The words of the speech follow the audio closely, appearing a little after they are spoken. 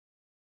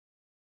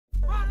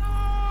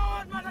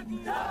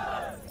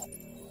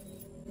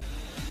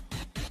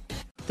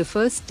The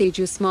first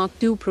Tejas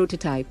Mk2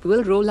 prototype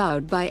will roll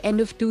out by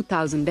end of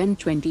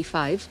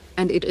 2025,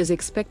 and it is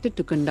expected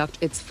to conduct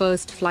its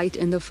first flight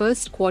in the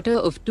first quarter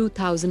of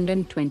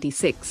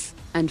 2026,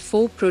 and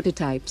 4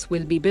 prototypes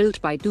will be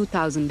built by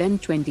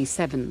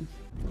 2027.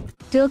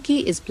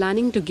 Turkey is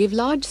planning to give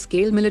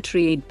large-scale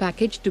military aid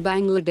package to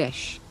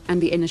Bangladesh,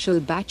 and the initial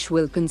batch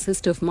will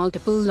consist of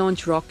multiple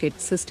launch rocket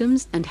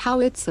systems and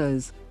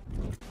howitzers.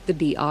 The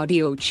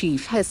DRDO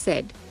chief has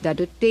said that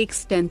it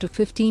takes 10 to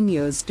 15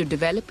 years to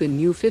develop a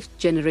new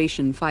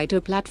 5th-generation fighter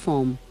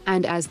platform,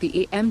 and as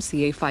the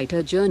AMCA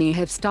fighter journey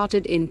have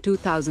started in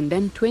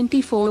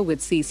 2024 with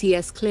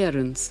CCS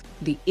clearance,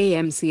 the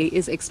AMCA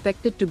is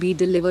expected to be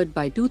delivered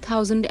by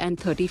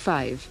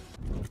 2035.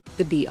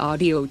 The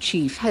DRDO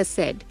chief has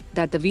said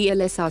that the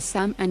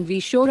VLSRSAM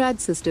VSHORAD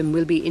system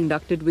will be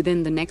inducted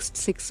within the next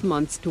 6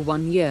 months to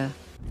 1 year.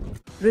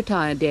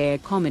 Retired Air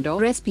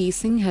Commodore SP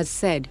Singh has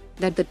said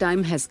that the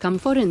time has come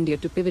for India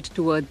to pivot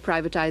toward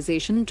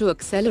privatization to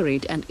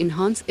accelerate and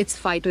enhance its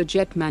fighter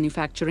jet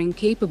manufacturing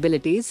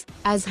capabilities,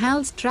 as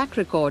HAL's track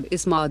record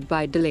is marred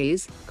by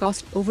delays,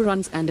 cost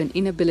overruns and an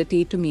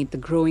inability to meet the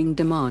growing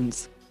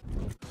demands.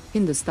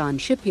 Hindustan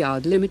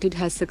Shipyard Limited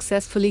has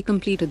successfully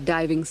completed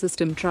diving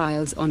system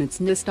trials on its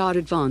Nistar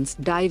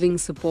Advanced Diving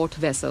Support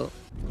Vessel.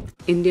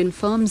 Indian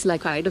firms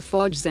like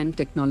Ideaforge Zen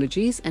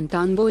Technologies and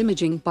Tonbo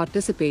Imaging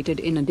participated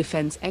in a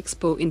defense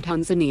expo in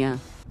Tanzania.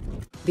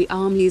 The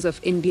armies of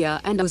India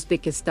and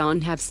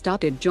Uzbekistan have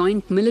started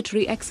joint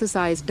military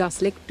exercise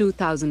Dustlik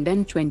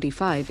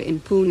 2025 in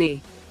Pune.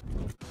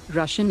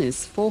 Russian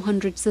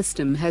S-400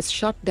 system has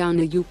shot down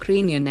a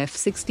Ukrainian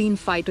F-16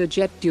 fighter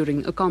jet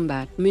during a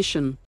combat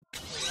mission.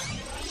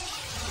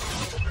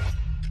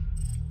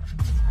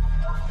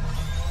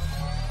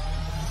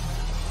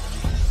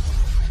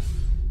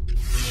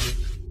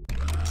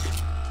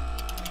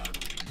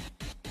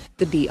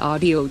 The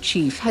DRDO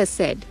chief has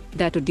said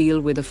that a deal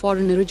with a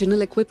foreign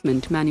original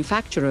equipment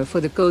manufacturer for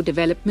the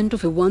co-development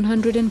of a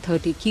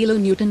 130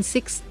 kN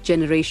 6th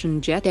generation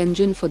jet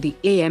engine for the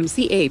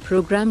AMCA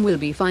program will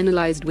be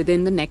finalized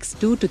within the next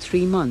 2 to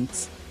 3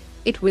 months.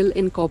 It will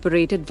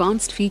incorporate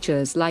advanced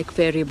features like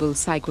variable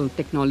cycle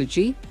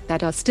technology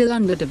that are still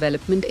under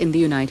development in the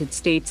United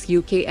States,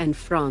 UK and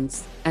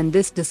France, and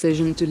this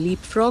decision to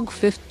leapfrog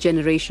 5th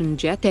generation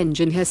jet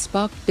engine has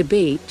sparked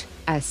debate,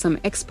 as some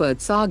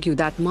experts argue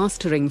that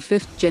mastering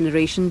 5th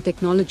generation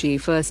technology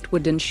first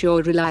would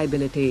ensure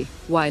reliability,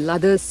 while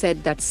others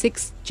said that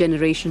 6th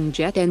generation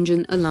jet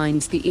engine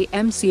aligns the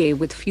AMCA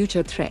with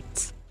future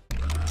threats.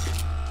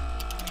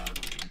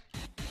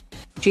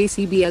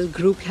 JCBL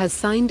Group has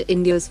signed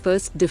India's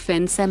first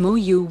defense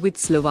MOU with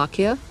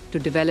Slovakia to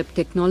develop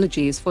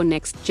technologies for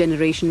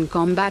next-generation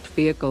combat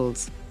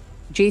vehicles.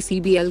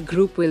 JCBL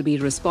Group will be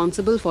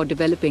responsible for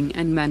developing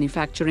and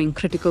manufacturing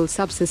critical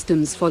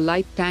subsystems for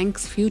light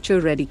tanks,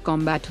 future-ready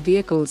combat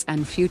vehicles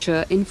and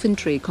future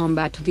infantry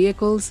combat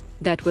vehicles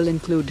that will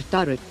include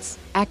turrets,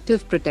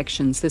 active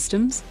protection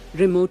systems,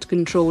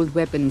 remote-controlled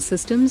weapon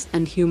systems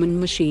and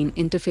human-machine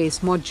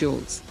interface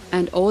modules,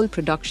 and all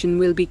production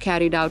will be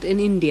carried out in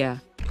India.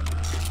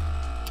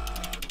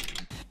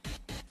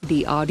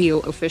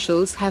 DRDO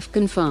officials have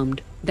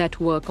confirmed that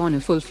work on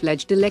a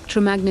full-fledged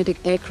electromagnetic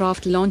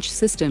aircraft launch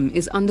system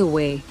is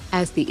underway,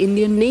 as the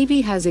Indian Navy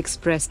has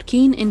expressed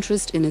keen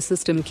interest in a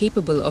system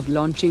capable of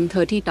launching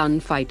 30-ton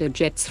fighter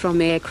jets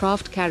from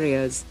aircraft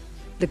carriers.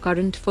 The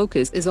current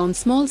focus is on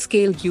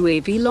small-scale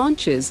UAV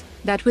launches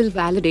that will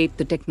validate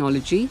the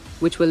technology,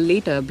 which will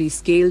later be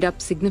scaled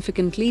up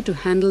significantly to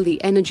handle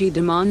the energy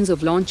demands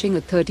of launching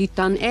a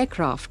 30-ton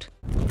aircraft.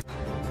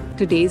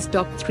 Today's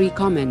top 3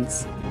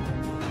 comments.